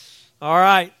All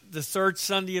right, the third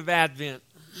Sunday of Advent.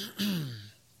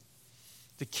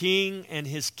 The King and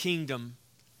his kingdom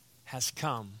has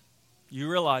come. You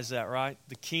realize that, right?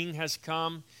 The King has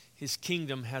come, his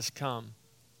kingdom has come.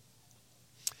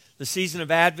 The season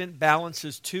of Advent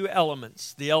balances two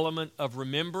elements, the element of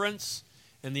remembrance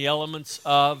and the elements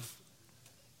of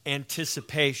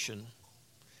anticipation.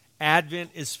 Advent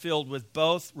is filled with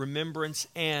both remembrance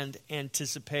and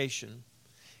anticipation.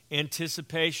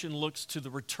 Anticipation looks to the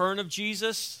return of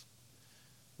Jesus.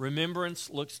 Remembrance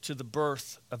looks to the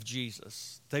birth of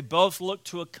Jesus. They both look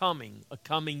to a coming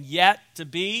yet to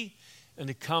be, and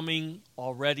a coming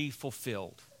already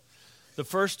fulfilled. The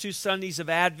first two Sundays of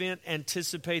Advent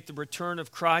anticipate the return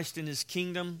of Christ in his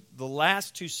kingdom. The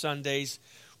last two Sundays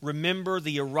remember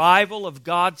the arrival of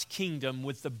God's kingdom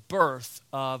with the birth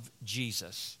of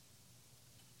Jesus.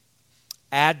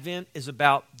 Advent is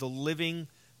about the living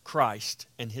Christ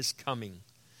and his coming.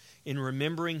 In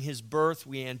remembering his birth,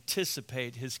 we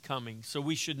anticipate his coming. So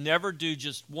we should never do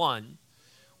just one.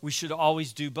 We should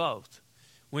always do both.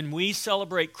 When we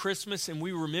celebrate Christmas and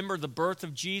we remember the birth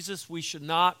of Jesus, we should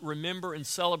not remember and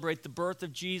celebrate the birth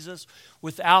of Jesus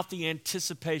without the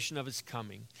anticipation of his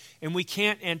coming. And we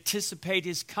can't anticipate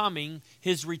his coming,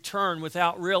 his return,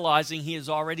 without realizing he has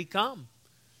already come.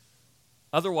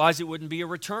 Otherwise, it wouldn't be a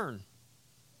return.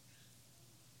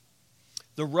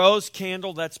 The rose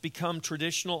candle that's become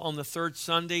traditional on the third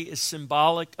Sunday is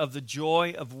symbolic of the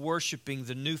joy of worshiping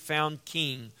the newfound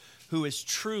King who is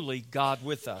truly God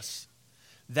with us.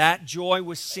 That joy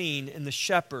was seen in the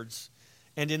shepherds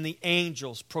and in the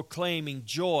angels proclaiming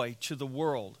joy to the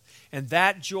world. And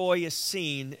that joy is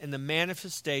seen in the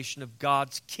manifestation of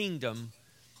God's kingdom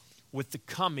with the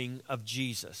coming of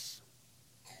Jesus.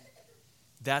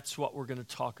 That's what we're going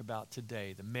to talk about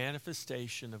today, the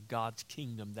manifestation of God's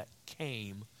kingdom that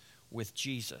came with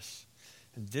Jesus.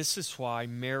 And this is why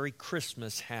Merry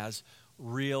Christmas has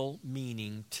real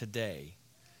meaning today.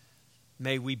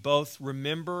 May we both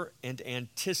remember and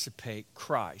anticipate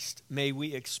Christ. May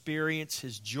we experience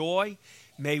his joy.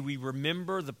 May we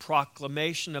remember the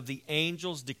proclamation of the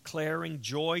angels declaring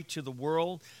joy to the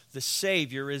world. The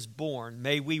Savior is born.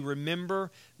 May we remember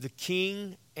the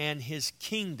King and his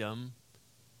kingdom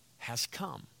has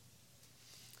come.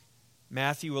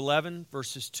 Matthew 11,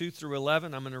 verses 2 through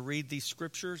 11. I'm going to read these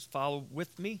scriptures. Follow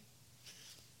with me.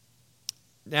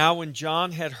 Now when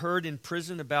John had heard in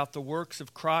prison about the works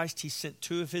of Christ, he sent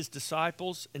two of his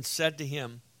disciples and said to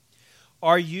him,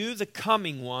 "Are you the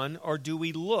coming one, or do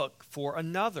we look for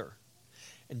another?"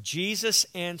 And Jesus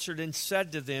answered and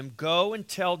said to them, "Go and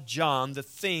tell John the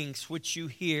things which you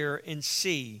hear and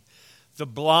see. The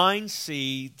blind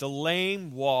see, the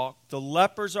lame walk, the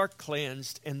lepers are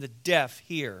cleansed, and the deaf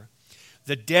hear.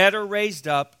 The dead are raised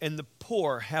up, and the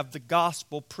poor have the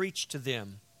gospel preached to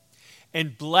them.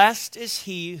 And blessed is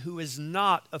he who is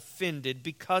not offended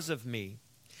because of me."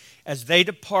 As they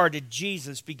departed,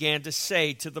 Jesus began to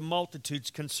say to the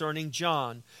multitudes concerning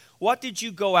John, "What did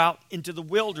you go out into the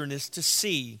wilderness to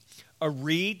see? A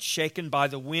reed shaken by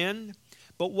the wind?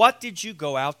 But what did you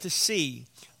go out to see?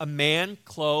 A man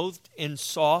clothed in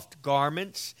soft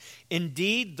garments?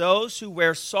 Indeed, those who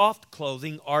wear soft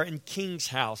clothing are in kings'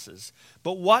 houses.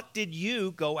 But what did you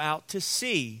go out to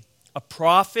see? A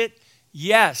prophet?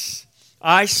 Yes,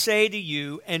 I say to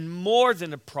you, and more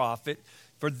than a prophet,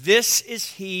 for this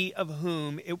is he of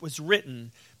whom it was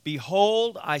written,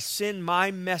 'Behold, I send my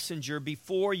messenger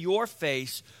before your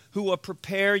face, who will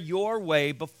prepare your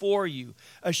way before you.'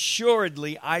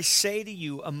 Assuredly, I say to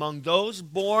you, among those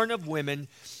born of women,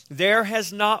 there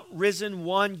has not risen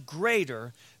one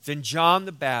greater than John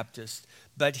the Baptist,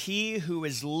 but he who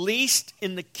is least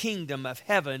in the kingdom of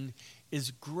heaven is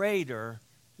greater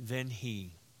than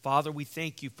he." Father, we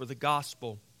thank you for the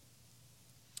gospel.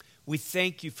 We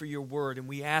thank you for your word, and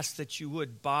we ask that you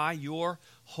would, by your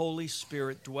Holy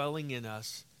Spirit dwelling in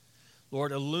us,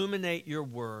 Lord, illuminate your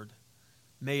word.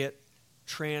 May it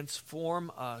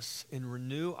transform us and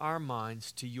renew our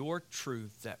minds to your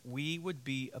truth, that we would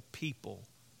be a people,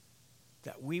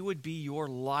 that we would be your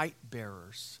light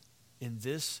bearers in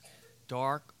this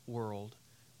dark world,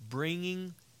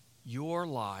 bringing your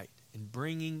light and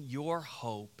bringing your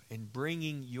hope and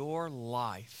bringing your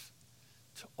life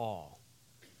to all.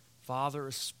 Father,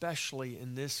 especially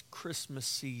in this Christmas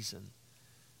season,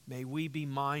 may we be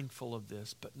mindful of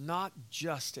this, but not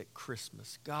just at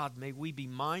Christmas. God, may we be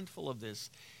mindful of this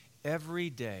every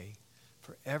day,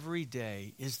 for every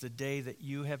day is the day that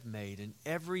you have made, and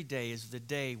every day is the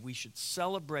day we should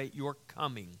celebrate your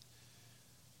coming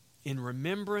in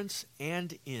remembrance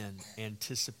and in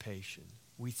anticipation.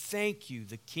 We thank you,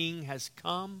 the King has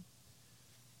come,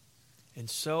 and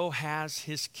so has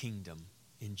his kingdom.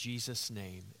 In Jesus'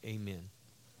 name, amen.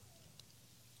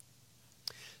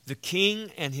 The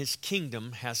King and his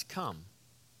kingdom has come.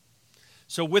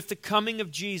 So with the coming of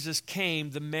Jesus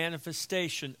came the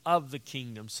manifestation of the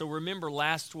kingdom. So remember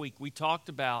last week we talked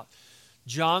about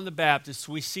John the Baptist.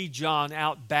 We see John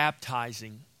out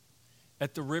baptizing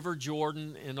at the River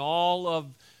Jordan, and all of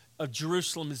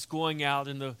Jerusalem is going out,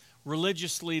 and the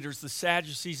religious leaders, the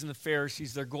Sadducees and the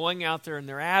Pharisees, they're going out there and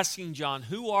they're asking John,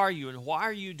 who are you and why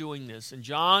are you doing this? And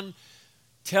John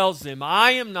tells them,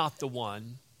 I am not the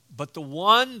one, but the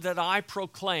one that I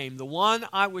proclaim, the one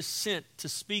I was sent to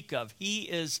speak of, he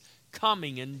is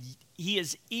coming, and he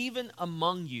is even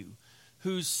among you,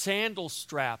 whose sandal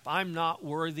strap I'm not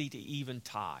worthy to even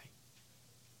tie.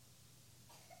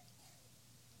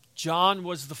 John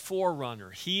was the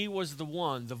forerunner. He was the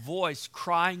one, the voice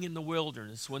crying in the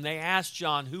wilderness. When they asked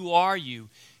John, who are you?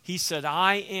 He said,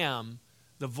 I am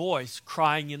the voice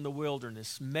crying in the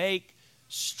wilderness. Make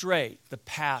straight the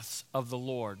paths of the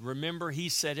Lord. Remember, he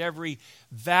said, every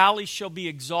valley shall be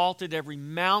exalted, every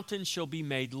mountain shall be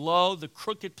made low, the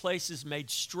crooked places made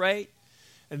straight.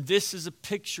 And this is a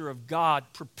picture of God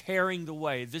preparing the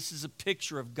way. This is a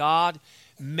picture of God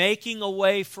making a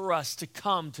way for us to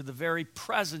come to the very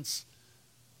presence,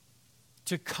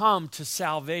 to come to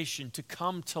salvation, to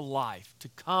come to life, to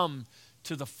come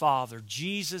to the Father.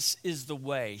 Jesus is the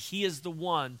way. He is the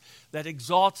one that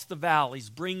exalts the valleys,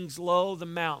 brings low the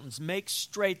mountains, makes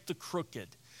straight the crooked.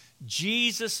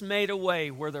 Jesus made a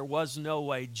way where there was no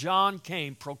way. John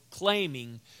came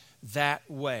proclaiming that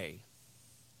way.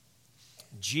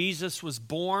 Jesus was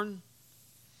born.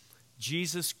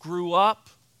 Jesus grew up.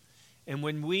 And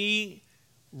when we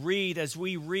read, as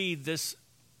we read this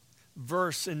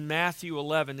verse in Matthew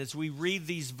 11, as we read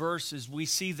these verses, we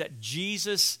see that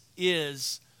Jesus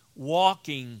is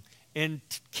walking and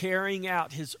carrying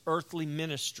out his earthly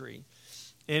ministry.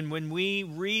 And when we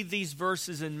read these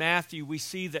verses in Matthew, we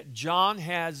see that John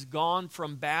has gone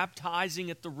from baptizing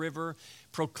at the river,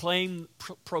 proclaiming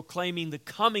the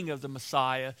coming of the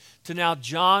Messiah, to now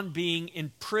John being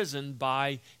imprisoned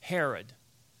by Herod.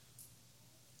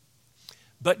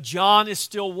 But John is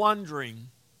still wondering,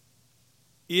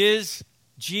 is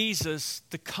Jesus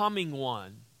the coming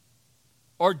one?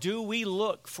 Or do we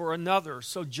look for another?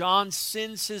 So John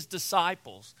sends his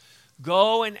disciples,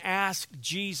 go and ask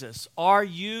Jesus, are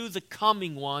you the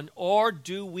coming one, or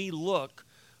do we look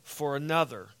for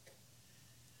another?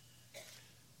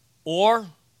 Or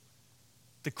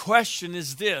the question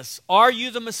is this, are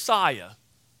you the Messiah?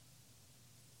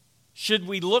 Should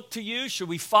we look to you? Should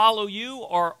we follow you?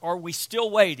 Or are we still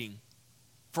waiting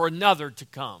for another to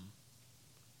come?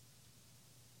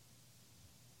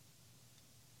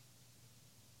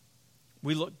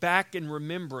 We look back in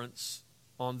remembrance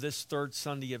on this third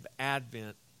Sunday of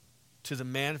Advent to the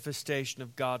manifestation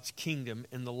of God's kingdom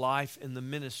in the life and the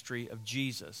ministry of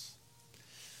Jesus.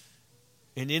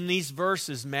 And in these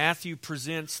verses, Matthew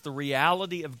presents the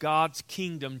reality of God's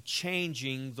kingdom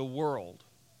changing the world.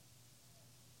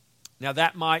 Now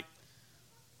that might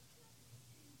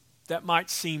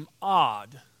seem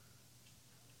odd,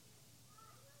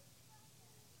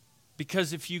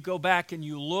 because if you go back and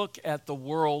you look at the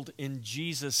world in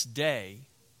Jesus' day,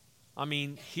 I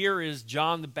mean, here is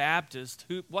John the Baptist.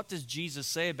 What does Jesus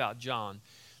say about John?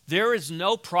 There is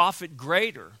no prophet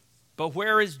greater, but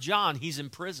where is John? He's in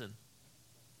prison.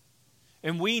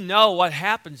 And we know what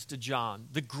happens to John.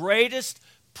 The greatest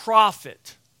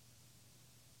prophet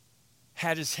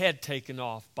had his head taken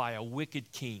off by a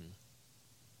wicked king.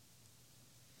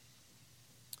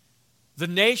 The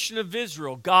nation of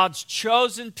Israel, God's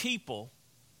chosen people,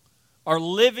 are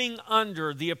living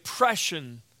under the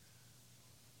oppression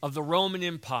of the Roman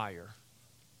Empire,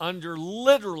 under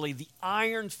literally the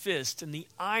iron fist and the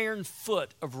iron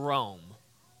foot of Rome.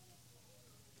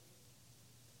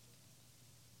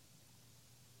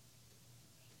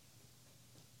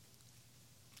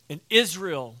 And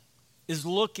Israel is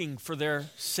looking for their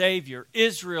Savior.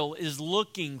 Israel is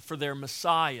looking for their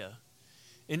Messiah.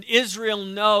 And Israel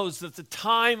knows that the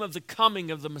time of the coming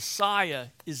of the Messiah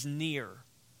is near,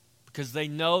 because they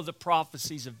know the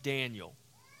prophecies of Daniel.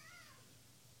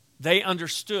 They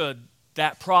understood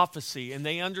that prophecy, and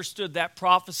they understood that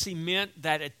prophecy meant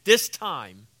that at this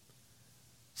time,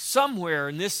 somewhere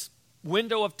in this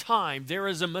window of time, there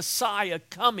is a Messiah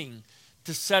coming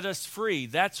to set us free.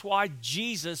 That's why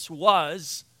Jesus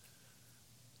was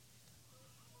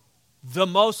the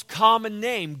most common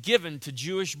name given to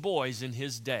Jewish boys in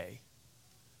his day.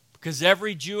 Because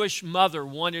every Jewish mother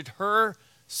wanted her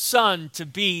son to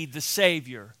be the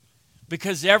Savior.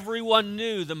 Because everyone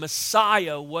knew the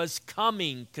Messiah was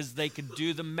coming, because they could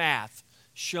do the math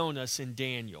shown us in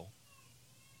Daniel.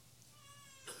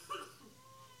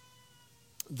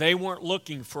 They weren't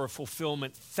looking for a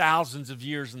fulfillment thousands of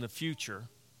years in the future.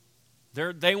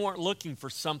 They weren't looking for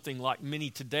something like many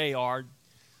today are,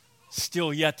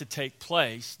 still yet to take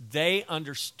place. They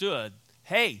understood,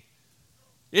 hey,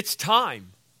 it's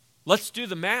time. Let's do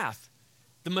the math.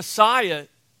 The Messiah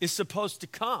is supposed to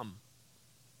come.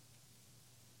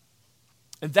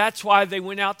 And that's why they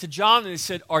went out to John and they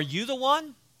said, are you the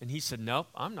one? And he said, nope,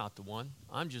 I'm not the one.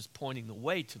 I'm just pointing the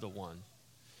way to the one.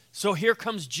 So here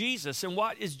comes Jesus. And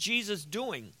what is Jesus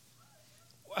doing?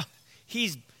 Well,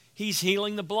 he's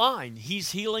healing the blind.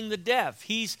 He's healing the deaf.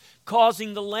 He's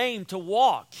causing the lame to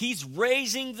walk. He's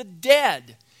raising the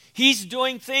dead. He's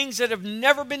doing things that have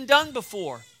never been done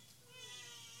before.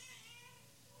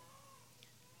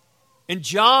 And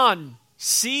John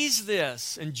sees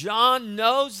this, and John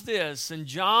knows this, and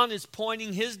John is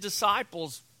pointing his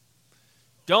disciples,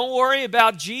 don't worry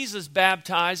about Jesus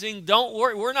baptizing. Don't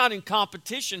worry. We're not in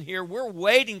competition here. We're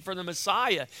waiting for the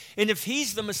Messiah. And if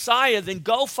he's the Messiah, then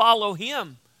go follow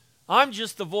him. I'm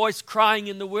just the voice crying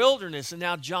in the wilderness. And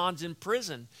now John's in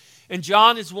prison. And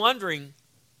John is wondering,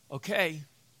 okay,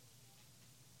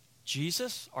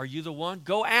 Jesus, are you the one?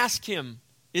 Go ask him.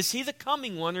 Is he the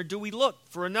coming one, or do we look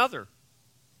for another?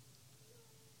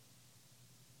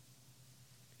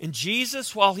 And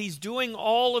Jesus, while he's doing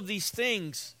all of these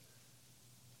things,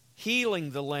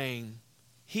 healing the lame,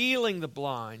 healing the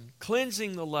blind,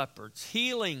 cleansing the lepers,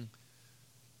 healing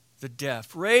the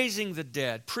deaf, raising the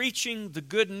dead, preaching the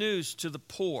good news to the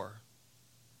poor.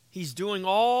 He's doing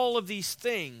all of these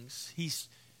things. He's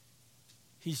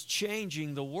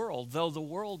changing the world, though the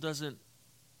world doesn't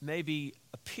maybe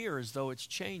appear as though it's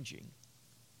changing.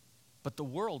 But the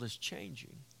world is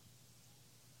changing.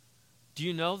 Do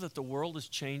you know that the world is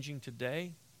changing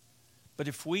today? But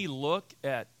if we look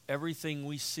at everything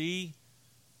we see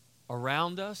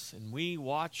around us and we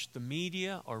watch the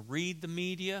media or read the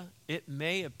media, it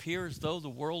may appear as though the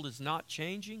world is not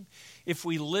changing. If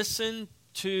we listen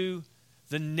to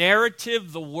the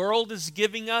narrative the world is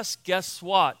giving us, guess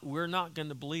what? We're not going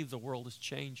to believe the world is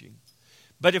changing.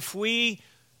 But if we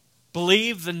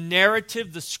believe the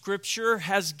narrative the Scripture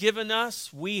has given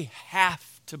us, we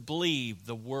have to believe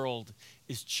the world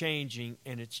is changing,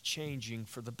 and it's changing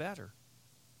for the better.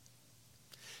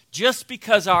 Just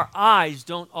because our eyes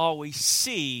don't always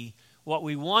see what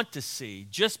we want to see,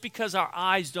 just because our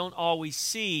eyes don't always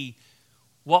see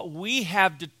what we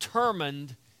have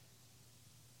determined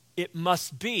it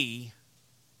must be,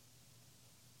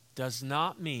 does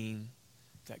not mean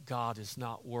that God is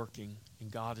not working,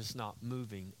 and God is not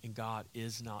moving, and God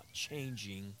is not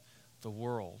changing the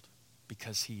world,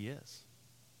 because he is.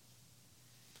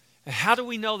 And how do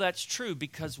we know that's true?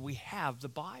 Because we have the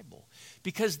Bible.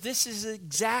 Because this is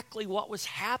exactly what was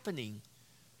happening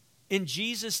in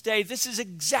Jesus' day. This is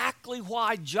exactly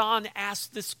why John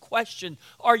asked this question.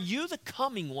 Are you the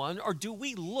coming one, or do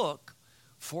we look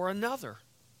for another?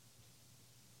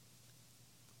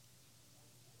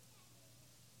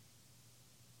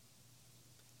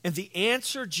 And the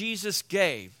answer Jesus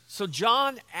gave. So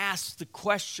John asked the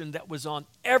question that was on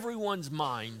everyone's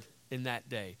mind in that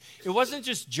day. It wasn't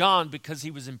just John because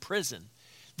he was in prison.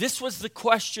 This was the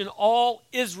question all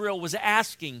Israel was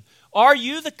asking. Are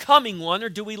you the coming one, or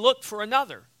do we look for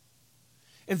another?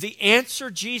 And the answer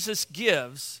Jesus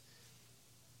gives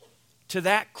to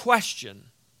that question,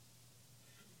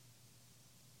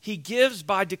 he gives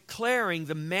by declaring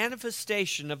the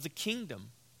manifestation of the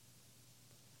kingdom.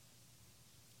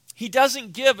 He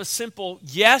doesn't give a simple,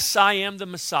 yes, I am the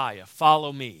Messiah,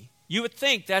 follow me. You would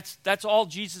think that's all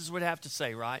Jesus would have to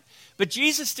say, right? But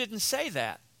Jesus didn't say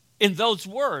that in those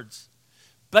words.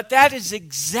 But that is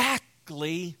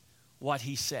exactly what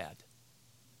he said.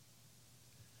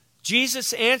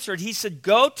 Jesus answered, he said,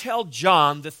 go tell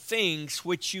John the things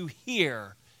which you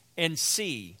hear and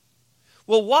see.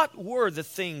 Well, what were the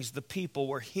things the people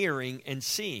were hearing and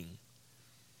seeing?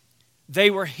 They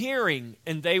were hearing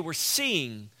and they were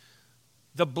seeing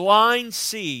the blind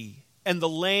see and the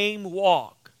lame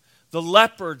walk. The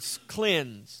lepers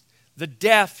cleansed, the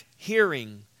deaf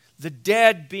hearing, the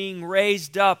dead being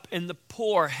raised up, and the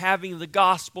poor having the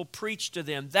gospel preached to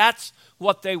them. That's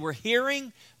what they were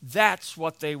hearing. That's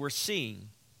what they were seeing.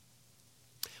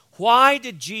 Why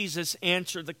did Jesus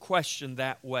answer the question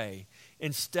that way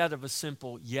instead of a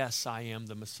simple, yes, I am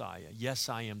the Messiah. Yes,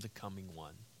 I am the coming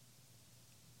one.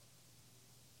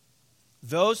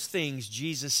 Those things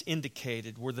Jesus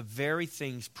indicated were the very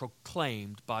things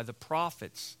proclaimed by the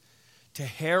prophets to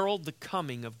herald the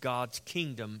coming of God's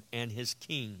kingdom and his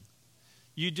king.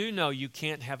 You do know you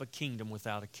can't have a kingdom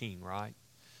without a king, right?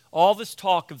 All this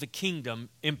talk of the kingdom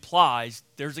implies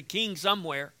there's a king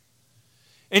somewhere.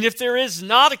 And if there is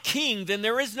not a king, then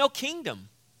there is no kingdom.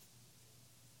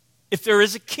 If there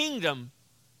is a kingdom,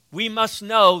 we must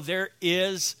know there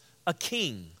is a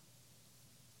king.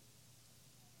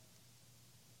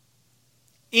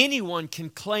 Anyone can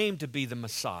claim to be the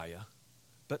Messiah,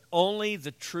 but only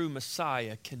the true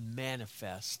Messiah can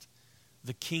manifest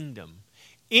the kingdom.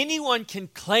 Anyone can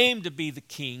claim to be the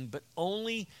king, but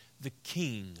only the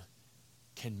king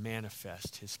can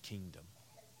manifest his kingdom.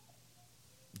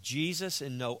 Jesus,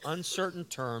 in no uncertain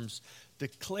terms,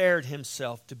 declared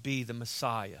himself to be the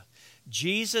Messiah.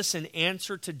 Jesus, in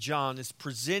answer to John, is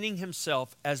presenting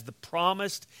himself as the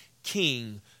promised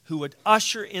king who would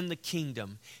usher in the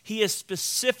kingdom. He is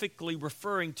specifically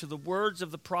referring to the words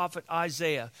of the prophet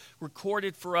Isaiah,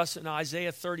 recorded for us in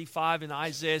Isaiah 35 and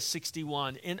Isaiah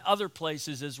 61, in other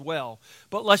places as well.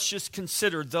 But let's just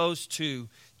consider those two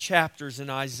chapters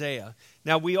in Isaiah.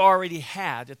 Now, we already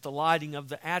had, at the lighting of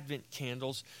the Advent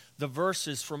candles, the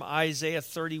verses from Isaiah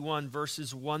 31,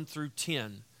 verses 1 through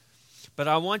 10. But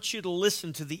I want you to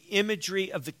listen to the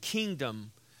imagery of the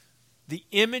kingdom, the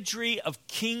imagery of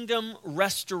kingdom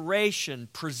restoration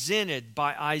presented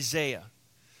by Isaiah.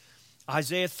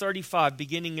 Isaiah 35,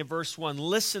 beginning in verse 1.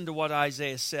 Listen to what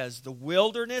Isaiah says. The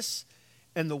wilderness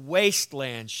and the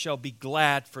wasteland shall be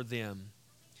glad for them,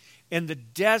 and the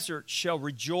desert shall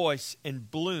rejoice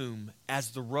and bloom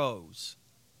as the rose.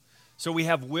 So we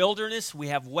have wilderness, we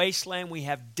have wasteland, we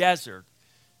have desert.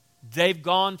 They've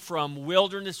gone from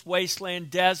wilderness,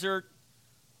 wasteland, desert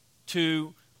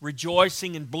to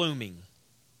rejoicing and blooming.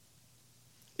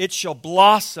 It shall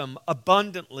blossom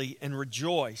abundantly and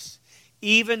rejoice,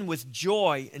 even with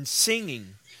joy and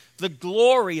singing. The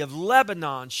glory of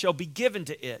Lebanon shall be given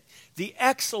to it, the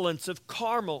excellence of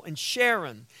Carmel and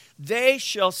Sharon. They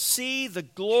shall see the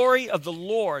glory of the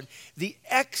Lord, the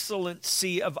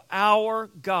excellency of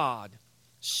our God.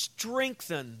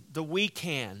 Strengthen the weak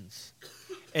hands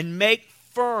and make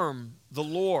firm the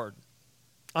Lord.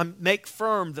 Make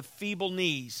firm the feeble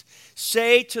knees.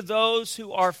 Say to those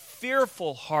who are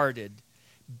fearful-hearted,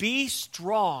 be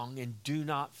strong and do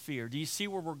not fear. Do you see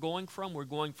where we're going from? We're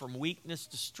going from weakness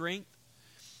to strength.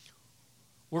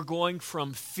 We're going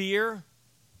from fear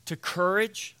to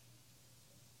courage.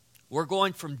 We're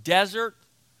going from desert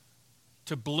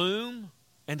to bloom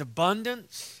and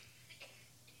abundance.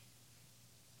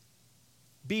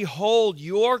 Behold,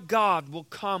 your God will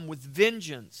come with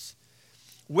vengeance.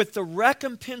 With the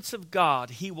recompense of God,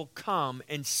 he will come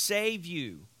and save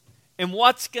you. And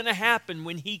what's going to happen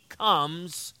when he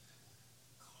comes?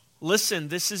 Listen,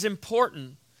 this is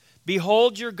important.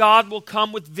 Behold, your God will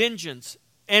come with vengeance,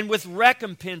 and with the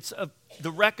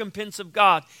recompense of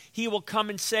God, he will come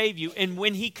and save you. And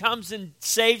when he comes and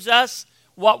saves us,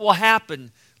 what will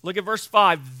happen? Look at verse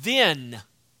 5. Then,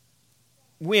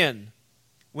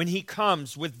 when he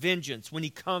comes with vengeance, when he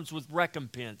comes with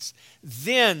recompense,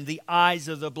 then the eyes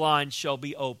of the blind shall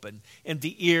be opened, and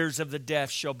the ears of the deaf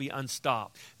shall be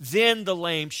unstopped. Then the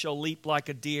lame shall leap like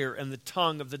a deer, and the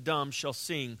tongue of the dumb shall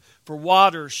sing. For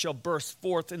waters shall burst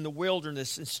forth in the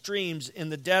wilderness, and streams in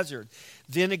the desert.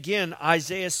 Then again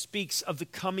Isaiah speaks of the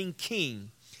coming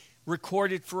king,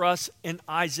 recorded for us in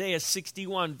Isaiah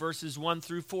 61, verses 1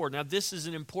 through 4. Now, this is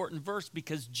an important verse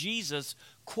because Jesus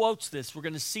quotes this. We're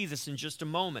going to see this in just a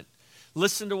moment.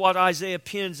 Listen to what Isaiah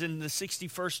pens in the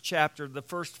 61st chapter, the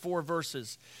first 4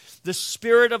 verses. The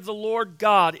Spirit of the Lord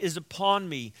God is upon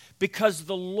me, because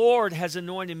the Lord has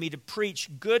anointed me to preach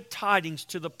good tidings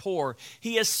to the poor.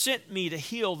 He has sent me to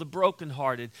heal the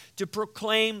brokenhearted, to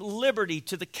proclaim liberty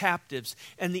to the captives,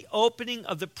 and the opening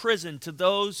of the prison to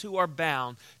those who are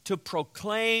bound, to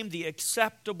proclaim the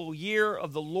acceptable year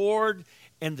of the Lord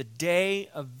and the day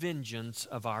of vengeance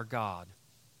of our God.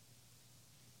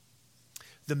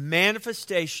 The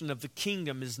manifestation of the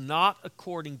kingdom is not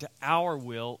according to our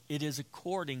will, it is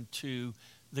according to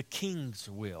the king's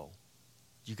will.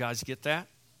 You guys get that?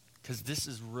 Because this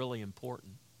is really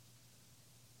important.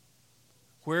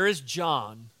 Where is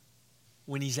John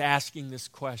when he's asking this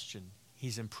question?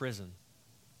 He's in prison.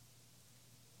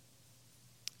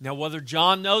 Now, whether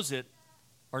John knows it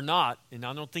or not, and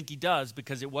I don't think he does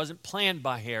because it wasn't planned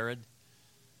by Herod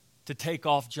to take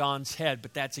off John's head,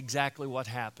 but that's exactly what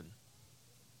happened.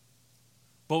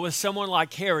 But with someone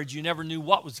like Herod, you never knew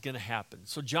what was going to happen.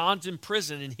 So John's in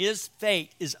prison, and his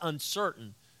fate is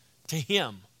uncertain to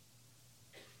him.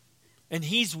 And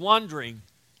he's wondering,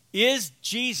 is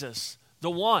Jesus the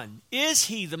one? Is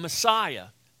he the Messiah?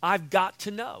 I've got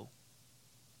to know.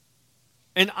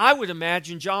 And I would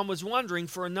imagine John was wondering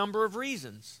for a number of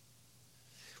reasons.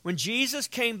 When Jesus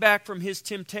came back from his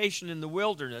temptation in the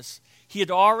wilderness, he had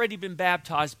already been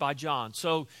baptized by John.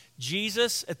 So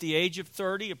Jesus, at the age of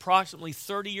 30, approximately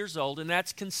 30 years old, and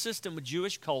that's consistent with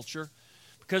Jewish culture,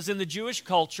 because in the Jewish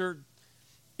culture,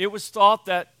 It was thought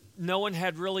that no one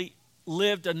had really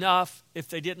lived enough if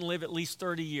they didn't live at least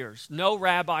 30 years. No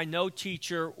rabbi, no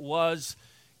teacher was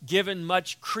given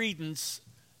much credence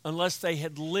unless they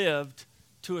had lived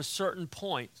to a certain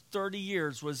point. 30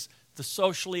 years was the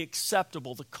socially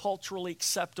acceptable, the culturally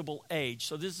acceptable age.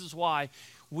 So this is why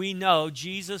we know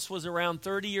Jesus was around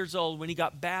 30 years old when he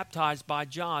got baptized by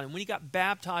John. And when he got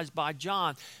baptized by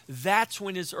John, that's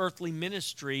when his earthly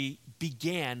ministry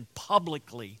began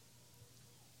publicly.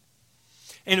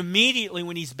 And immediately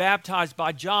when he's baptized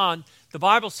by John, the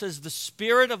Bible says the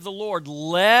Spirit of the Lord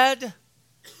led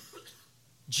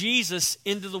Jesus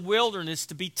into the wilderness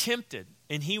to be tempted.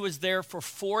 And he was there for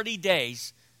 40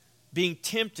 days being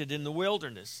tempted in the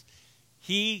wilderness.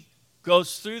 He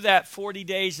goes through that 40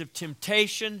 days of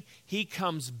temptation. He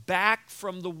comes back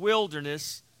from the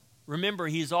wilderness. Remember,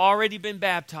 he's already been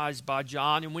baptized by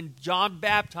John. And when John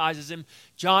baptizes him,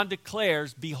 John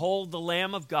declares, "Behold the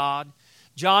Lamb of God."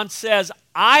 John says,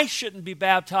 "I shouldn't be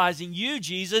baptizing you,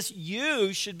 Jesus.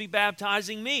 You should be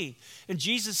baptizing me." And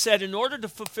Jesus said, "In order to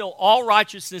fulfill all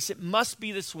righteousness, it must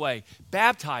be this way.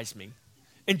 Baptize me."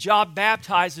 And John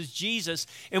baptizes Jesus.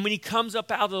 And when he comes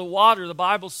up out of the water, the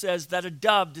Bible says that a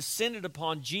dove descended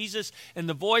upon Jesus. And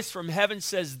the voice from heaven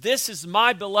says, "This is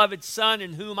my beloved Son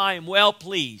in whom I am well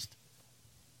pleased."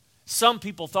 Some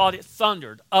people thought it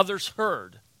thundered. Others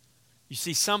heard. You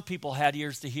see, some people had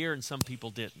ears to hear and some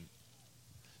people didn't.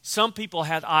 Some people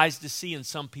had eyes to see and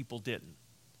some people didn't.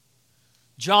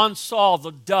 John saw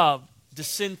the dove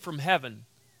descend from heaven.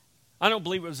 I don't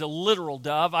believe it was a literal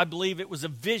dove. I believe it was a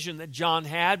vision that John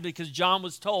had because John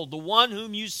was told, "The one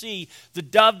whom you see, the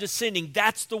dove descending,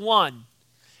 that's the one."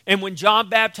 And when John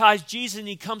baptized Jesus and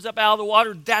he comes up out of the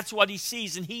water, that's what he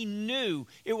sees. And he knew,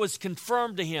 it was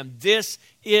confirmed to him, "This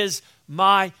is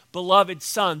my beloved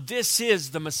Son. This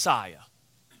is the Messiah."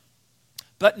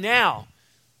 But now,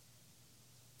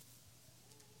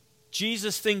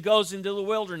 Jesus then goes into the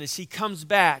wilderness. He comes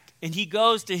back and he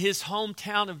goes to his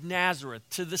hometown of Nazareth,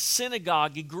 to the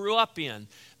synagogue he grew up in,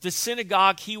 the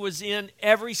synagogue he was in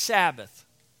every Sabbath.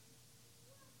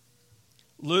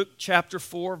 Luke chapter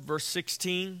 4, verse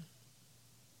 16.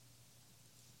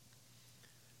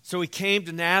 So he came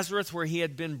to Nazareth where he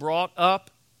had been brought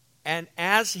up, and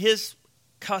as his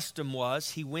custom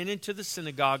was, he went into the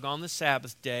synagogue on the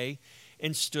Sabbath day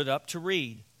and stood up to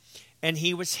read. And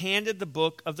he was handed the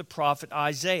book of the prophet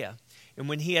Isaiah. And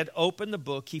when he had opened the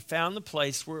book, he found the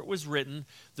place where it was written,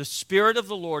 "The Spirit of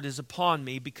the Lord is upon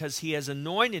me, because he has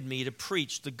anointed me to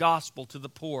preach the gospel to the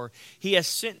poor. He has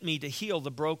sent me to heal the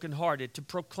brokenhearted, to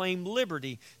proclaim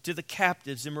liberty to the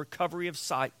captives and recovery of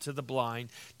sight to the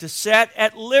blind, to set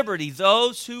at liberty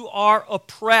those who are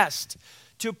oppressed,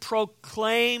 to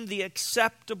proclaim the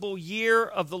acceptable year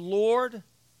of the Lord."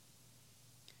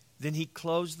 Then he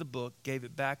closed the book, gave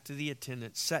it back to the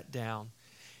attendant, sat down,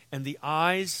 and the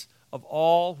eyes of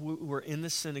all who were in the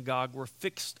synagogue were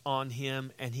fixed on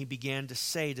him, and he began to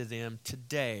say to them,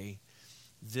 "Today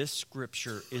this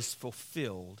scripture is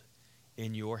fulfilled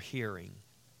in your hearing."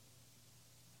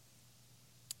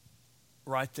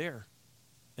 Right there,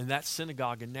 in that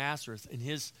synagogue in Nazareth, in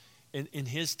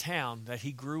his town that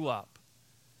he grew up,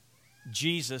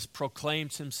 Jesus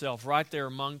proclaims himself right there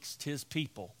amongst his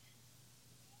people.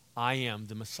 "I am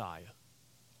the Messiah.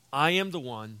 I am the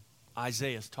one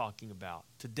Isaiah is talking about.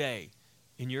 Today,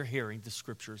 in your hearing, the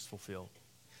scripture is fulfilled."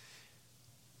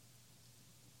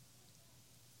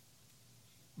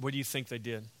 What do you think they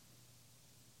did?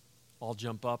 All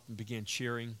jump up and begin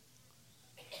cheering,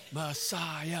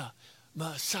 "Messiah,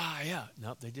 Messiah."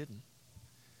 Nope, they didn't.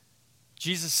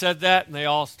 Jesus said that, and they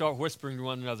all start whispering to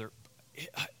one another,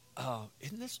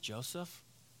 "Isn't this Joseph's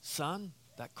son,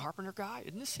 that carpenter guy?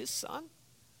 Isn't this his son?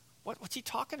 What's he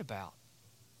talking about?"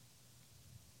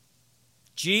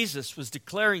 Jesus was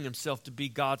declaring himself to be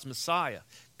God's Messiah,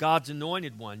 God's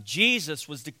anointed one. Jesus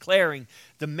was declaring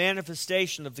the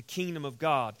manifestation of the kingdom of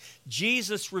God.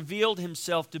 Jesus revealed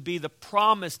himself to be the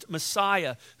promised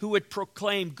Messiah who would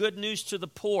proclaim good news to the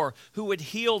poor, who would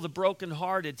heal the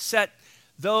brokenhearted, set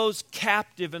those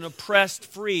captive and oppressed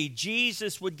free.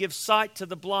 Jesus would give sight to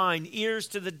the blind, ears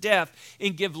to the deaf,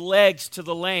 and give legs to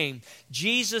the lame.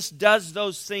 Jesus does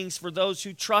those things for those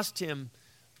who trust him,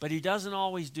 but he doesn't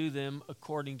always do them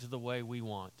according to the way we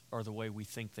want or the way we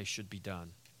think they should be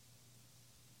done.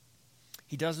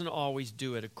 He doesn't always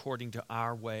do it according to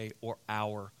our way or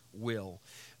our will.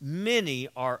 Many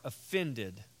are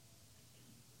offended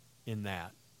in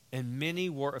that. And many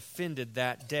were offended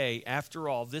that day. After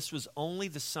all, this was only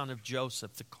the son of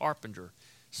Joseph, the carpenter,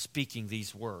 speaking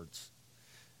these words.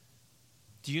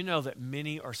 Do you know that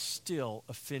many are still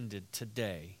offended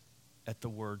today at the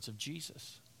words of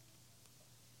Jesus?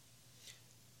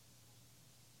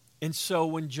 And so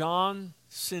when John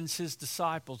sends his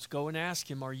disciples, go and ask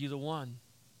him, are you the one?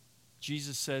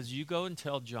 Jesus says, you go and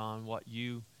tell John what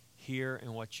you hear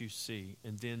and what you see.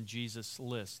 And then Jesus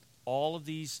lists all of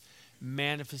these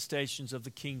manifestations of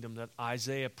the kingdom that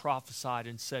Isaiah prophesied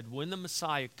and said, when the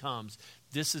Messiah comes,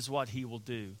 this is what he will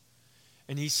do.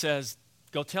 And he says,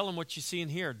 go tell him what you see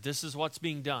and hear. This is what's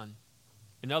being done.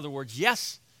 In other words,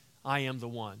 yes, I am the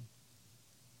one.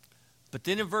 But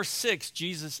then in verse 6,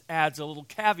 Jesus adds a little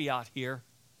caveat here.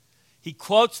 He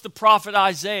quotes the prophet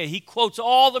Isaiah. He quotes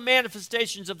all the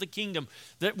manifestations of the kingdom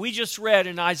that we just read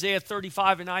in Isaiah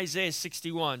 35 and Isaiah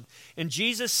 61. And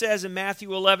Jesus says in Matthew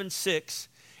 11:6,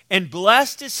 and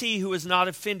blessed is he who is not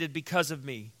offended because of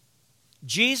me.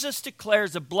 Jesus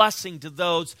declares a blessing to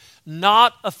those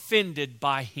not offended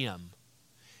by him.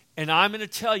 And I'm going to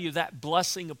tell you that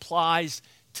blessing applies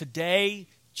today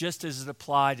just as it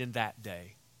applied in that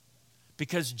day.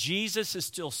 Because Jesus is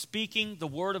still speaking, the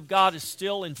word of God is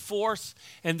still in force,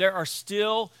 and there are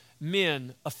still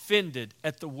men offended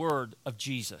at the word of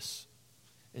Jesus.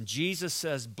 And Jesus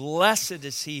says, blessed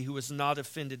is he who is not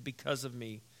offended because of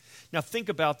me. Now think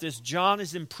about this. John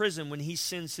is in prison when he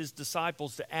sends his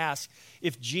disciples to ask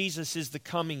if Jesus is the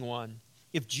coming one,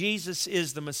 if Jesus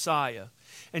is the Messiah.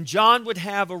 And John would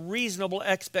have a reasonable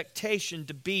expectation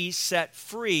to be set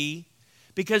free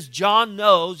because John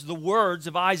knows the words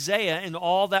of Isaiah and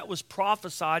all that was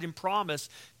prophesied and promised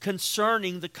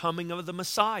concerning the coming of the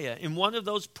Messiah. And one of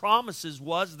those promises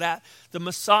was that the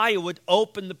Messiah would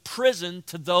open the prison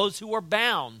to those who were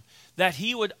bound, that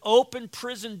he would open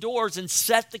prison doors and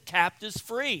set the captives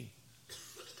free.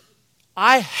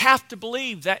 I have to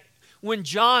believe that when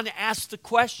John asked the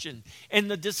question and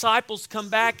the disciples come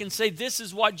back and say, this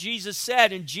is what Jesus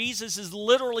said, and Jesus is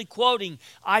literally quoting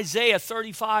Isaiah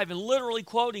 35 and literally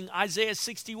quoting Isaiah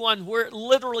 61, where it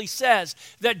literally says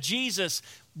that Jesus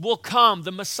will come,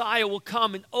 the Messiah will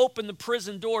come and open the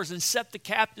prison doors and set the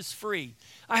captives free.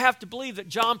 I have to believe that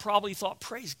John probably thought,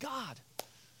 praise God,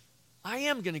 I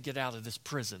am going to get out of this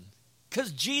prison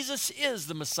because Jesus is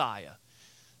the Messiah.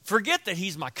 Forget that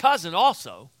he's my cousin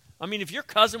also. I mean, if your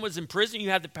cousin was in prison,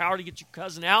 you had the power to get your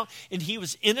cousin out, and he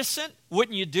was innocent,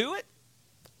 wouldn't you do it?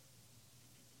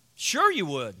 Sure you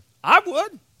would. I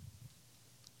would.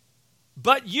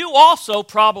 But you also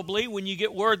probably, when you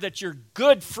get word that your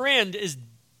good friend is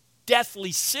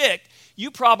deathly sick, you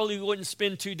probably wouldn't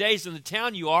spend 2 days in the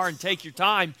town you are and take your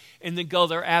time and then go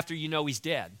there after you know he's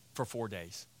dead for 4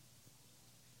 days.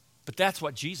 But that's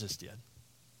what Jesus did.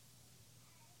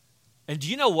 And do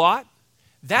you know what?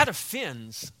 That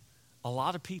offends a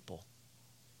lot of people.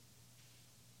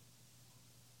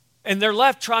 And they're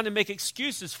left trying to make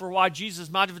excuses for why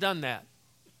Jesus might have done that.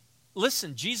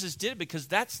 Listen, Jesus did it because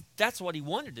that's what he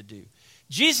wanted to do.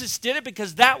 Jesus did it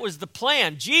because that was the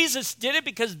plan. Jesus did it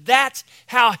because that's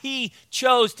how he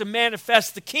chose to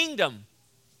manifest the kingdom.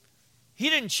 He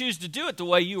didn't choose to do it the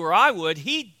way you or I would.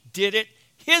 He did it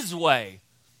his way.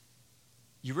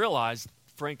 You realize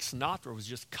Frank Sinatra was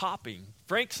just copying.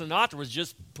 Frank Sinatra was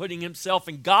just putting himself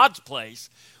in God's place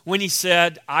when he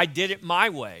said, I did it my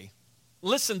way.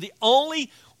 Listen, the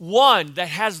only one that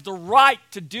has the right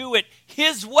to do it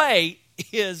his way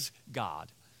is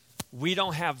God. We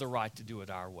don't have the right to do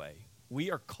it our way. We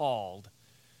are called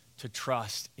to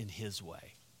trust in his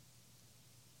way.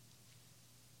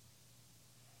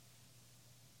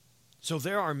 So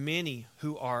there are many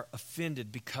who are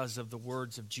offended because of the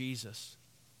words of Jesus.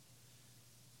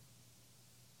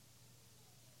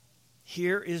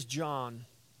 Here is John,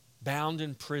 bound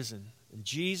in prison. And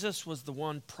Jesus was the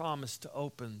one promised to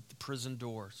open the prison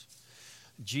doors.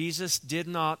 Jesus did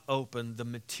not open the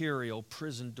material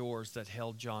prison doors that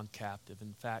held John captive.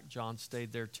 In fact, John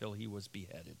stayed there till he was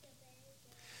beheaded.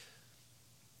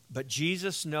 But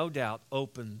Jesus, no doubt,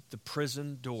 opened the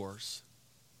prison doors.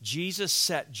 Jesus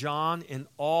set John and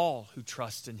all who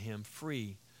trust in him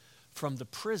free from the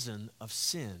prison of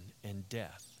sin and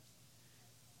death.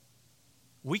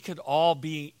 We could all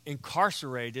be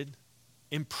incarcerated,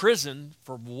 imprisoned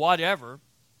for whatever.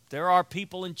 There are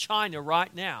people in China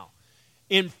right now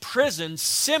in prison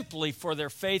simply for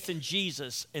their faith in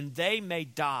Jesus, and they may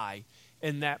die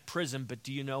in that prison. But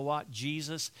do you know what?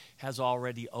 Jesus has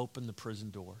already opened the prison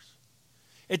doors.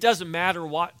 It doesn't matter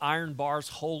what iron bars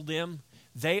hold them.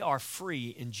 They are free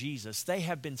in Jesus. They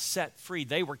have been set free.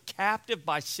 They were captive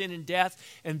by sin and death,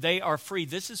 and they are free.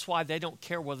 This is why they don't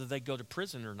care whether they go to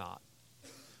prison or not.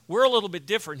 We're a little bit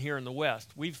different here in the West.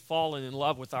 We've fallen in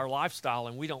love with our lifestyle,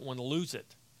 and we don't want to lose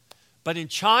it. But in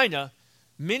China,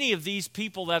 many of these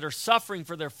people that are suffering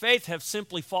for their faith have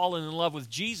simply fallen in love with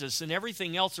Jesus, and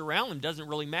everything else around them doesn't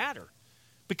really matter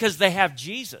because they have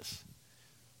Jesus.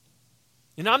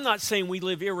 And I'm not saying we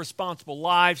live irresponsible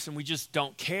lives and we just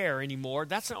don't care anymore.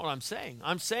 That's not what I'm saying.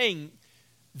 I'm saying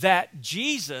that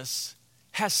Jesus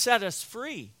has set us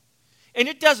free. And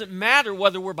it doesn't matter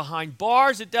whether we're behind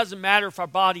bars. It doesn't matter if our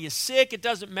body is sick. It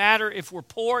doesn't matter if we're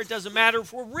poor. It doesn't matter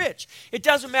if we're rich. It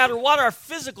doesn't matter what our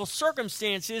physical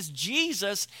circumstance is.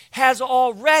 Jesus has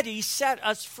already set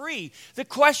us free. The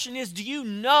question is, do you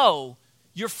know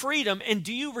your freedom and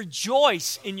do you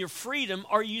rejoice in your freedom?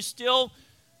 Or are you still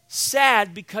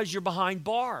sad because you're behind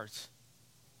bars?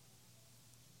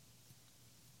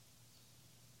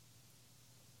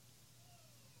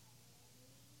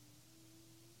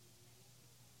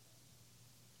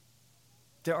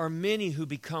 There are many who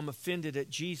become offended at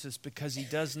Jesus because he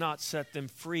does not set them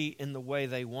free in the way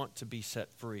they want to be set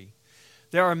free.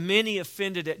 There are many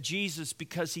offended at Jesus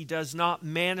because he does not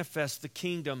manifest the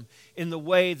kingdom in the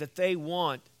way that they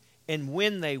want and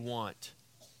when they want.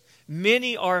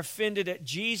 Many are offended at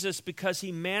Jesus because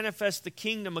he manifests the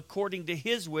kingdom according to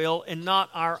his will and not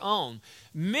our own.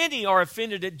 Many are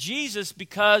offended at Jesus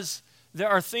because there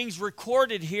are things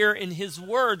recorded here in his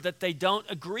word that they don't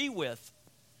agree with.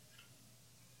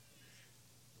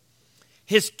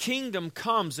 His kingdom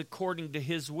comes according to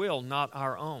his will, not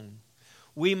our own.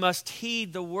 We must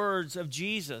heed the words of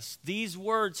Jesus. These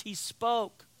words he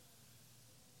spoke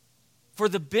for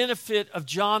the benefit of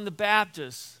John the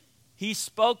Baptist. He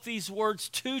spoke these words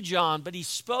to John, but he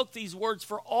spoke these words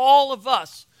for all of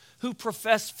us who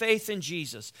profess faith in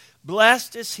Jesus.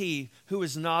 Blessed is he who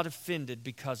is not offended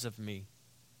because of me.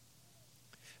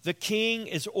 The King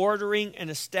is ordering and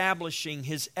establishing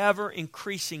his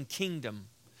ever-increasing kingdom.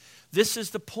 This is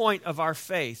the point of our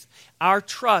faith, our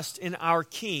trust in our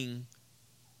King,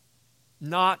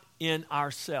 not in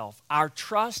ourselves. Our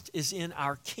trust is in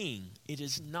our King. It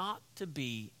is not to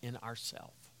be in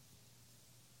ourselves.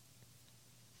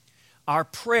 Our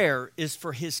prayer is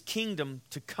for his kingdom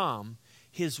to come,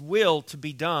 his will to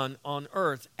be done on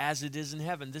earth as it is in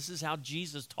heaven. This is how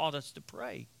Jesus taught us to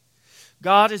pray.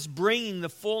 God is bringing the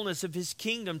fullness of his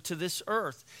kingdom to this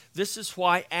earth. This is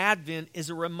why Advent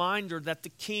is a reminder that the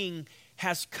King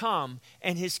has come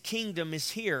and his kingdom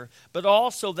is here, but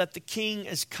also that the King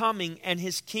is coming and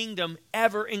his kingdom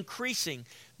ever increasing.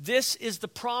 This is the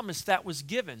promise that was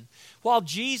given. While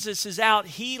Jesus is out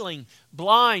healing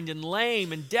blind and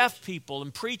lame and deaf people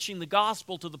and preaching the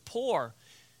gospel to the poor,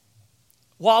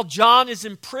 while John is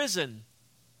in prison,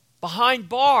 behind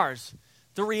bars,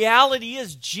 the reality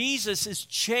is Jesus is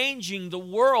changing the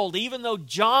world. Even though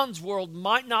John's world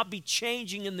might not be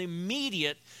changing in the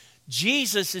immediate,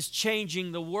 Jesus is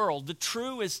changing the world.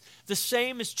 The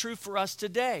same is true for us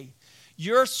today.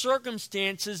 Your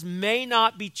circumstances may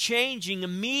not be changing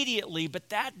immediately, but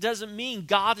that doesn't mean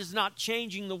God is not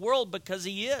changing the world, because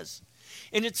he is.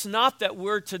 And it's not that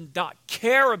we're to not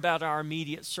care about our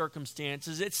immediate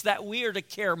circumstances. It's that we are to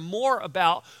care more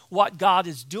about what God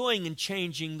is doing and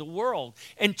changing the world,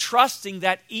 and trusting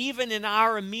that even in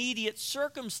our immediate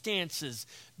circumstances,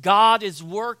 God is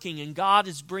working and God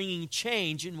is bringing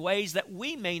change in ways that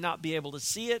we may not be able to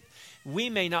see it, we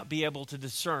may not be able to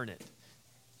discern it,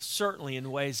 certainly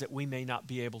in ways that we may not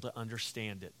be able to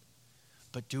understand it.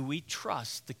 But do we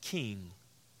trust the King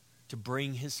to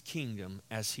bring his kingdom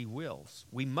as he wills?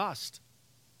 We must.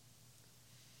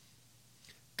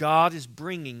 God is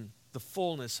bringing the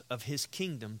fullness of his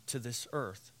kingdom to this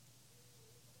earth.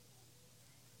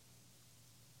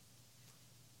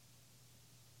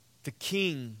 The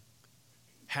King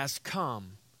has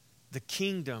come. The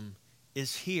kingdom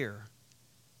is here.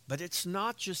 But it's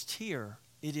not just here.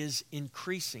 It is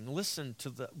increasing. Listen to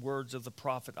the words of the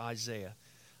prophet Isaiah.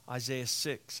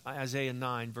 Isaiah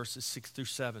 9, verses 6 through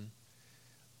 7.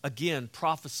 Again,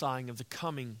 prophesying of the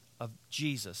coming of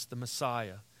Jesus, the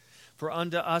Messiah. For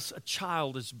unto us a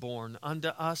child is born, unto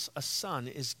us a son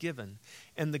is given,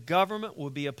 and the government will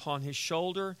be upon his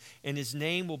shoulder, and his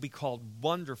name will be called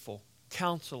Wonderful,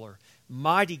 Counselor,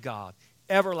 Mighty God,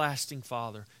 Everlasting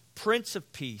Father, Prince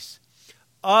of Peace.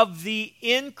 Of the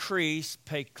increase,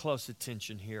 pay close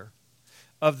attention here,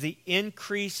 of the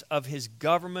increase of his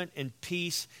government and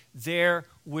peace, there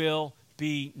will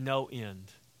be no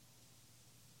end.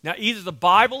 Now, either the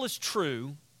Bible is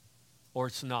true or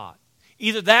it's not.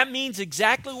 Either that means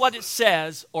exactly what it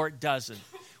says or it doesn't.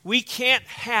 We can't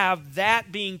have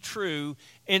that being true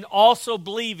and also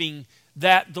believing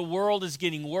that the world is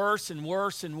getting worse and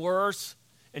worse and worse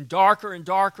and darker and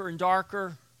darker and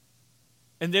darker.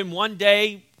 And then one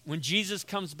day when Jesus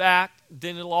comes back,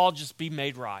 then it'll all just be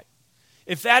made right.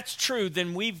 If that's true,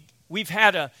 then we've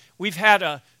had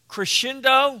a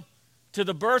crescendo to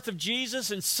the birth of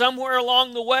Jesus, and somewhere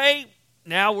along the way,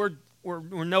 now we're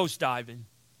nosediving.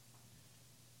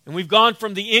 And we've gone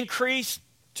from the increase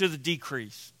to the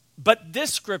decrease. But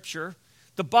this scripture,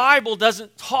 the Bible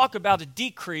doesn't talk about a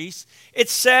decrease. It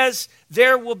says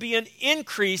there will be an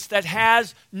increase that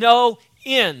has no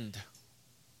end.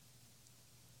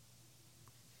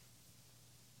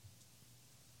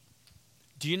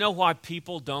 Do you know why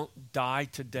people don't die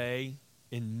today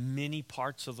in many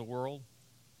parts of the world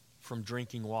from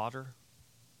drinking water?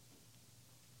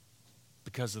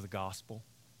 Because of the gospel.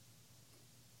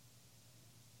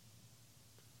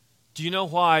 Do you know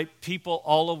why people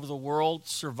all over the world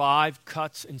survive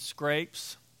cuts and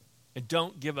scrapes and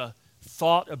don't give a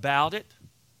thought about it?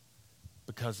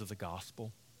 Because of the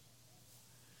gospel.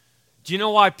 Do you know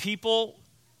why people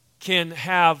can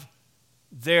have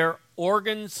their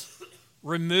organs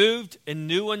removed and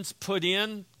new ones put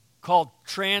in, called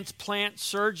transplant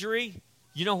surgery?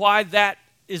 You know why that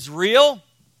is real?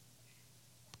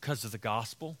 Because of the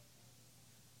gospel.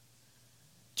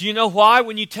 Do you know why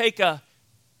when you take a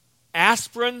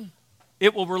aspirin,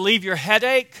 it will relieve your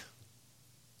headache?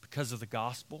 Because of the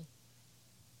gospel.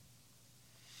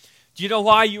 Do you know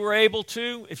why you were able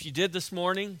to, if you did this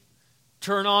morning,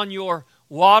 turn on your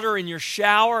water in your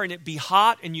shower and it be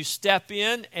hot and you step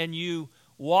in and you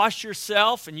wash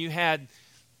yourself and you had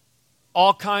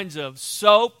all kinds of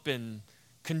soap and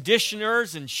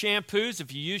conditioners and shampoos,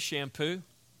 if you use shampoo.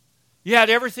 You had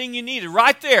everything you needed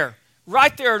right there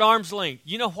at arm's length.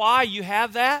 You know why you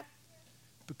have that?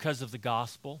 Because of the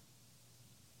gospel.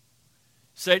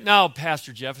 Say, no,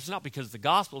 Pastor Jeff, it's not because of the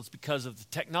gospel. It's because of the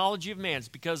technology of man. It's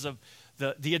because of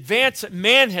the advance that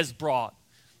man has brought.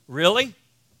 Really?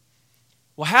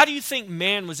 Well, how do you think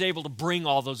man was able to bring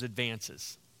all those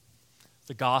advances?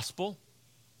 The gospel.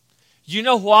 You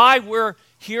know why we're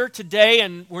here today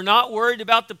and we're not worried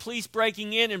about the police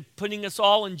breaking in and putting us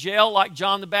all in jail like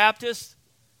John the Baptist?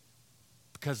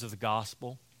 Because of the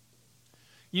gospel.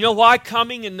 You know why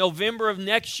coming in November of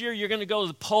next year you're going to go to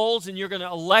the polls and you're going to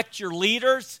elect your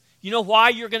leaders? You know why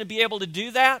you're going to be able to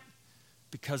do that?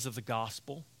 Because of the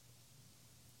gospel.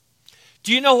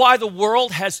 Do you know why the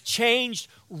world has changed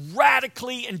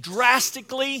radically and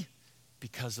drastically?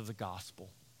 Because of the gospel.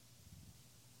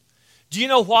 Do you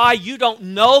know why you don't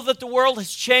know that the world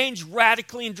has changed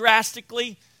radically and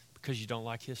drastically? Because you don't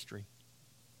like history.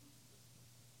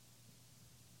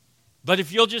 But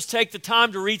if you'll just take the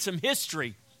time to read some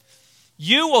history,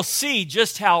 you will see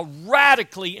just how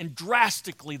radically and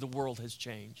drastically the world has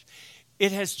changed.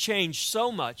 It has changed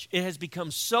so much. It has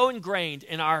become so ingrained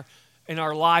in our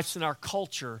lives and our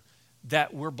culture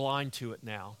that we're blind to it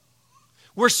now.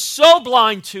 We're so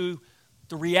blind to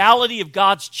the reality of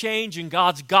God's change and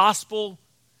God's gospel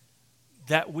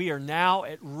that we are now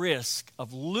at risk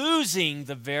of losing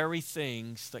the very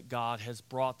things that God has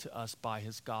brought to us by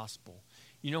His gospel.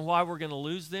 You know why we're going to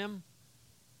lose them?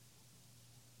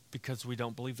 Because we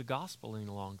don't believe the gospel any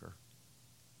longer.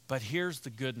 But here's the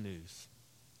good news.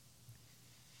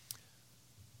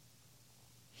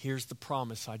 Here's the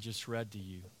promise I just read to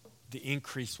you. The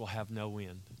increase will have no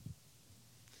end.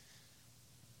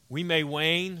 We may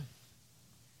wane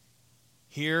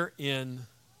here in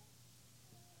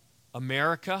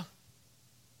America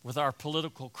with our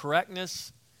political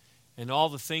correctness and all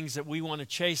the things that we want to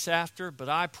chase after, but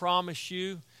I promise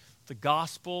you the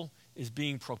gospel is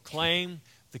being proclaimed.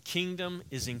 The kingdom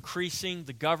is increasing.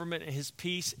 The government and His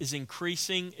peace is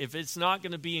increasing. If it's not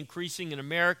going to be increasing in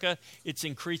America, it's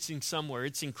increasing somewhere.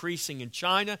 It's increasing in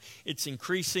China. It's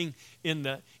increasing in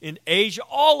Asia,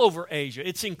 all over Asia.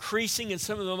 It's increasing in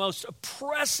some of the most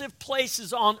oppressive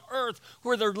places on earth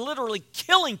where they're literally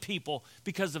killing people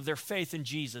because of their faith in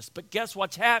Jesus. But guess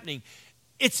what's happening?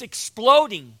 It's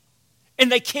exploding. And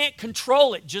they can't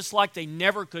control it, just like they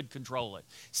never could control it.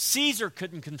 Caesar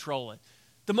couldn't control it.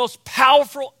 The most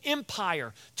powerful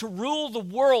empire to rule the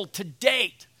world to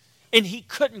date, and he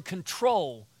couldn't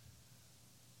control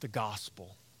the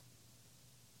gospel.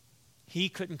 He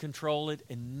couldn't control it,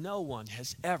 and no one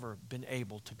has ever been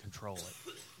able to control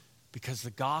it, because the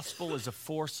gospel is a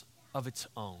force of its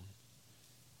own.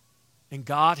 And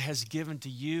God has given to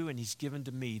you and He's given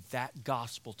to me that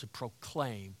gospel to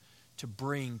proclaim, to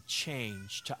bring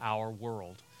change to our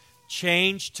world.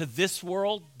 Change to this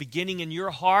world, beginning in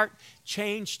your heart.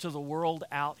 Change to the world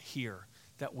out here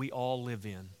that we all live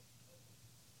in.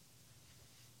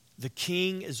 The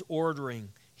King is ordering.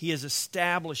 He is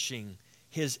establishing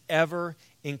His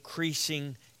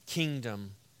ever-increasing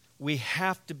kingdom. We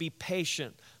have to be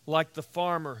patient like the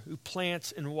farmer who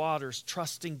plants and waters,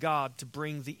 trusting God to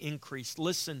bring the increase.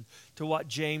 Listen to what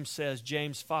James says,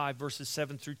 James 5, verses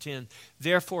 7 through 10.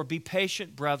 Therefore, be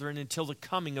patient, brethren, until the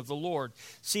coming of the Lord.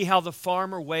 See how the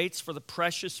farmer waits for the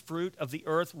precious fruit of the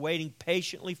earth, waiting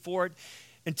patiently for it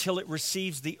until it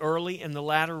receives the early and the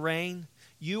latter rain.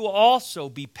 You also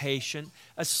be patient.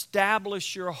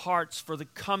 Establish your hearts, for the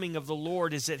coming of the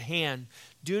Lord is at hand.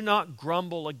 Do not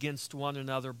grumble against one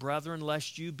another, brethren,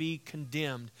 lest you be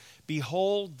condemned.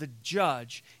 Behold, the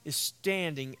judge is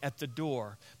standing at the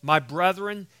door. My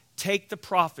brethren, take the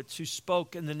prophets who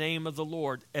spoke in the name of the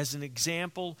Lord as an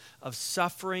example of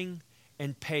suffering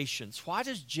and patience. Why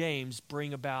does James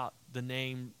bring about the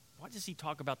name? Why does he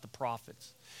talk about the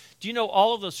prophets? Do you know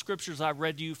all of the scriptures I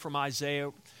read to you from Isaiah,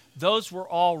 those were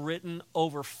all written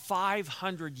over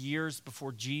 500 years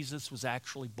before Jesus was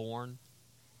actually born?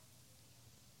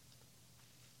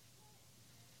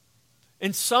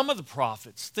 And some of the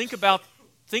prophets, think about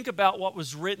what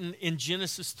was written in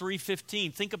Genesis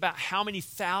 3:15. Think about how many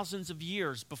thousands of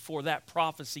years before that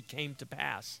prophecy came to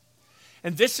pass.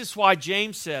 And this is why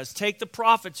James says, take the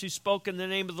prophets who spoke in the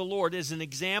name of the Lord as an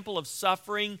example of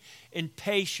suffering and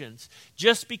patience.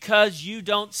 Just because you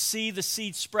don't see the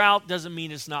seed sprout doesn't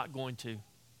mean it's not going to.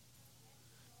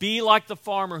 Be like the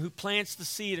farmer who plants the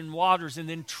seed and waters and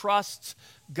then trusts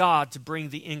God to bring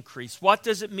the increase. What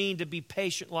does it mean to be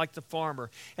patient like the farmer?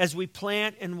 As we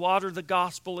plant and water the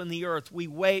gospel in the earth, we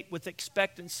wait with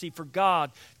expectancy for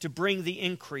God to bring the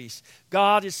increase.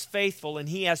 God is faithful, and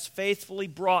He has faithfully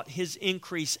brought His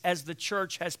increase as the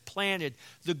church has planted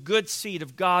the good seed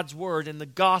of God's word and the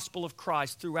gospel of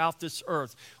Christ throughout this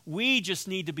earth. We just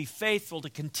need to be faithful to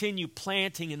continue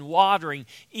planting and watering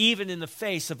even in the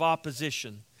face of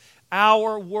opposition.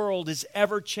 Our world is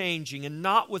ever changing, and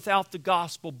not without the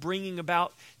gospel bringing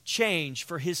about change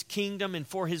for His kingdom and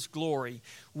for His glory.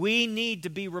 We need to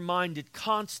be reminded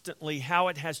constantly how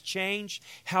it has changed,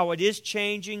 how it is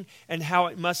changing, and how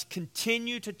it must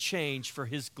continue to change for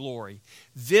His glory.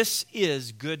 This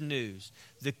is good news.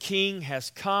 The King has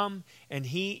come, and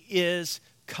He is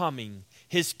coming.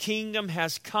 His kingdom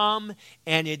has come,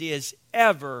 and it is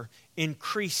ever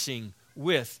increasing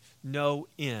with no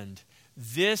end.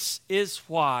 This is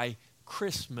why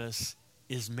Christmas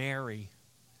is merry,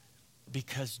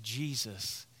 because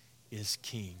Jesus is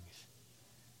King.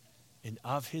 And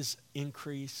of His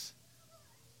increase,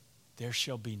 there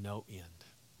shall be no end.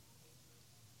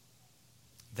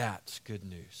 That's good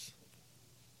news.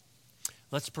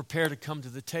 Let's prepare to come to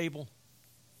the table.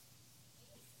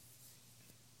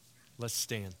 Let's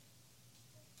stand.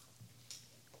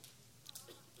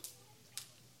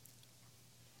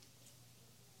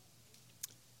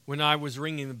 When I was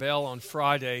ringing the bell on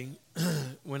Friday,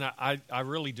 when I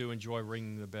really do enjoy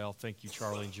ringing the bell. Thank you,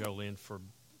 Charlie and Jolene, for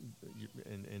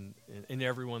and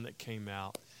everyone that came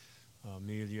out,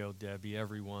 Emilio, Debbie,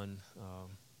 everyone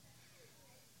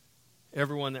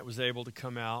that was able to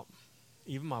come out.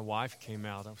 Even my wife came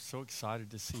out. I was so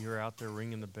excited to see her out there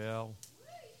ringing the bell.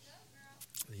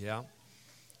 Yeah,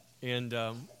 and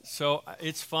so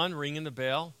it's fun ringing the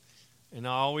bell. And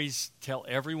I always tell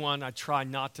everyone, I try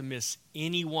not to miss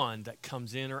anyone that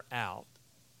comes in or out.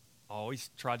 I always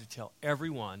try to tell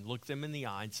everyone, look them in the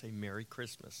eye and say, Merry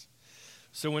Christmas.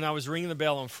 So when I was ringing the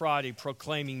bell on Friday,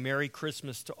 proclaiming Merry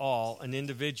Christmas to all, an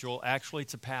individual, actually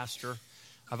it's a pastor.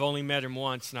 I've only met him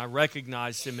once, and I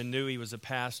recognized him and knew he was a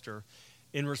pastor.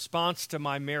 In response to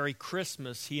my Merry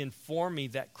Christmas, he informed me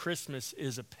that Christmas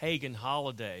is a pagan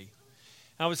holiday.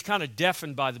 I was kind of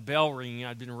deafened by the bell ringing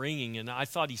I'd been ringing, and I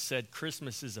thought he said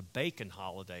Christmas is a bacon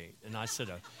holiday. And I said,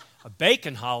 a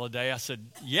bacon holiday? I said,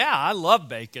 yeah, I love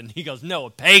bacon. He goes, no,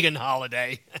 a pagan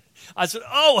holiday. I said,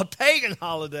 oh, a pagan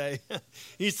holiday.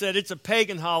 He said, it's a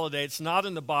pagan holiday. It's not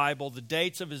in the Bible. The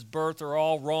dates of his birth are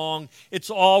all wrong. It's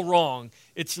all wrong.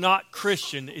 It's not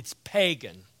Christian. It's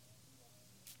pagan.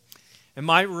 And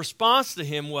my response to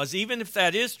him was, even if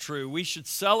that is true, we should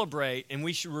celebrate and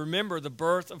we should remember the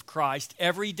birth of Christ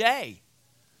every day.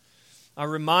 I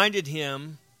reminded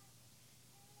him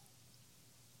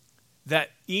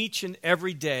that each and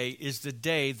every day is the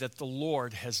day that the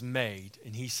Lord has made.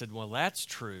 And he said, well, that's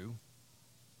true.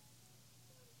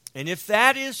 And if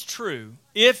that is true,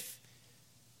 if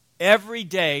every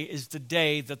day is the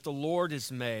day that the Lord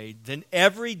has made, then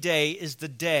every day is the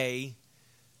day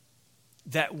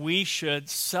that we should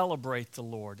celebrate the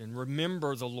Lord and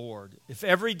remember the Lord. If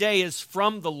every day is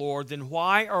from the Lord, then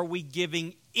why are we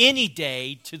giving any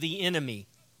day to the enemy?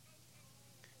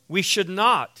 We should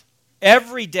not.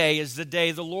 Every day is the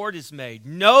day the Lord has made.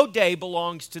 No day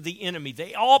belongs to the enemy.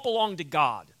 They all belong to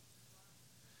God.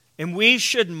 And we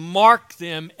should mark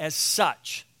them as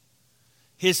such.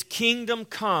 His kingdom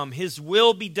come, His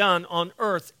will be done on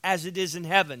earth as it is in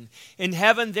heaven. In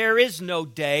heaven there is no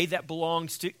day that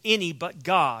belongs to any but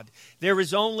God. There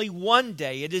is only one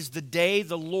day. It is the day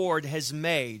the Lord has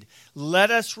made. Let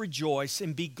us rejoice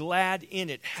and be glad in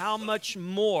it. How much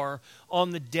more on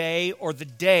the day or the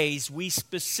days we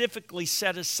specifically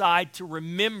set aside to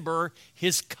remember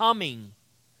His coming.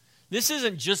 This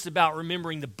isn't just about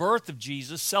remembering the birth of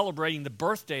Jesus, celebrating the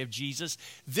birthday of Jesus.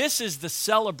 This is the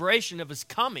celebration of His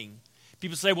coming.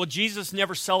 People say, well, Jesus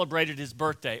never celebrated His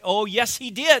birthday. Oh, yes,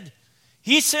 He did.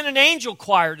 He sent an angel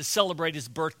choir to celebrate His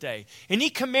birthday. And He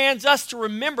commands us to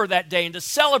remember that day and to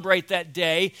celebrate that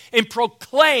day and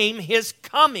proclaim His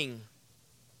coming.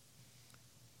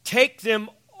 Take them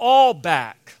all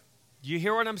back. Do you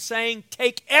hear what I'm saying?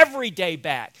 Take every day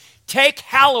back. Take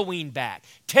Halloween back.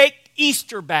 Take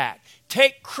Easter back.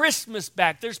 Take Christmas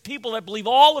back. There's people that believe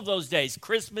all of those days,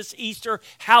 Christmas, Easter,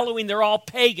 Halloween, they're all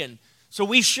pagan. So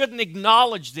we shouldn't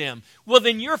acknowledge them. Well,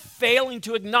 then you're failing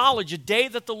to acknowledge a day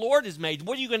that the Lord has made.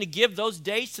 What are you going to give those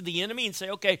days to the enemy and say,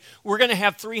 okay, we're going to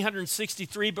have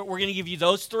 363, but we're going to give you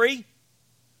those 3?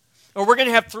 Or we're going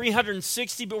to have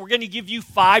 360, but we're going to give you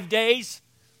 5 days?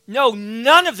 No,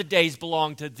 none of the days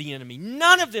belong to the enemy.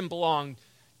 None of them belong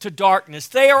to darkness.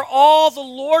 They are all the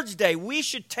Lord's day. We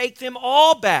should take them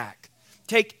all back.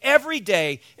 Take every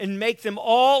day and make them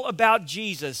all about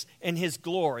Jesus and His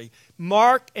glory.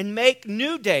 Mark and make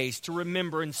new days to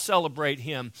remember and celebrate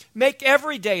Him. Make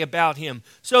every day about Him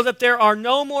so that there are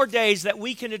no more days that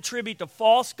we can attribute to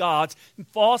false gods and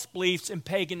false beliefs and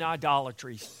pagan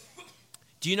idolatries.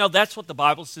 Do you know that's what the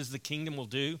Bible says the kingdom will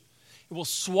do? It will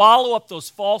swallow up those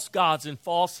false gods and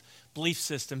false belief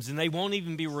systems, and they won't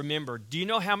even be remembered. Do you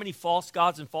know how many false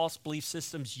gods and false belief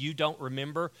systems you don't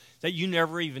remember, that you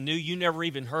never even knew, you never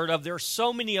even heard of? There are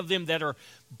so many of them that are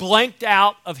blanked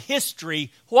out of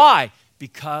history. Why?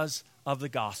 Because of the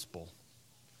gospel.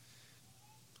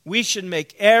 We should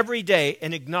make every day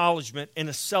an acknowledgement and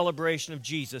a celebration of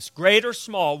Jesus. Great or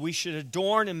small, we should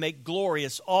adorn and make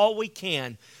glorious all we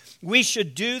can. We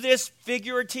should do this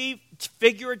figuratively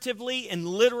and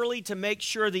literally to make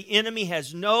sure the enemy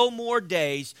has no more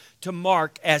days to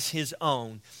mark as his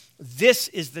own. This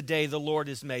is the day the Lord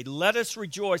has made. Let us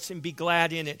rejoice and be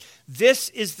glad in it. This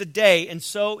is the day, and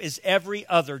so is every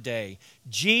other day.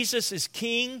 Jesus is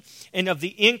King, and of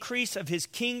the increase of His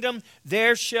kingdom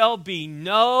there shall be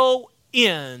no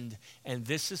end. And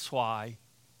this is why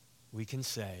we can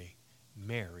say,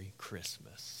 Merry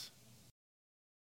Christmas.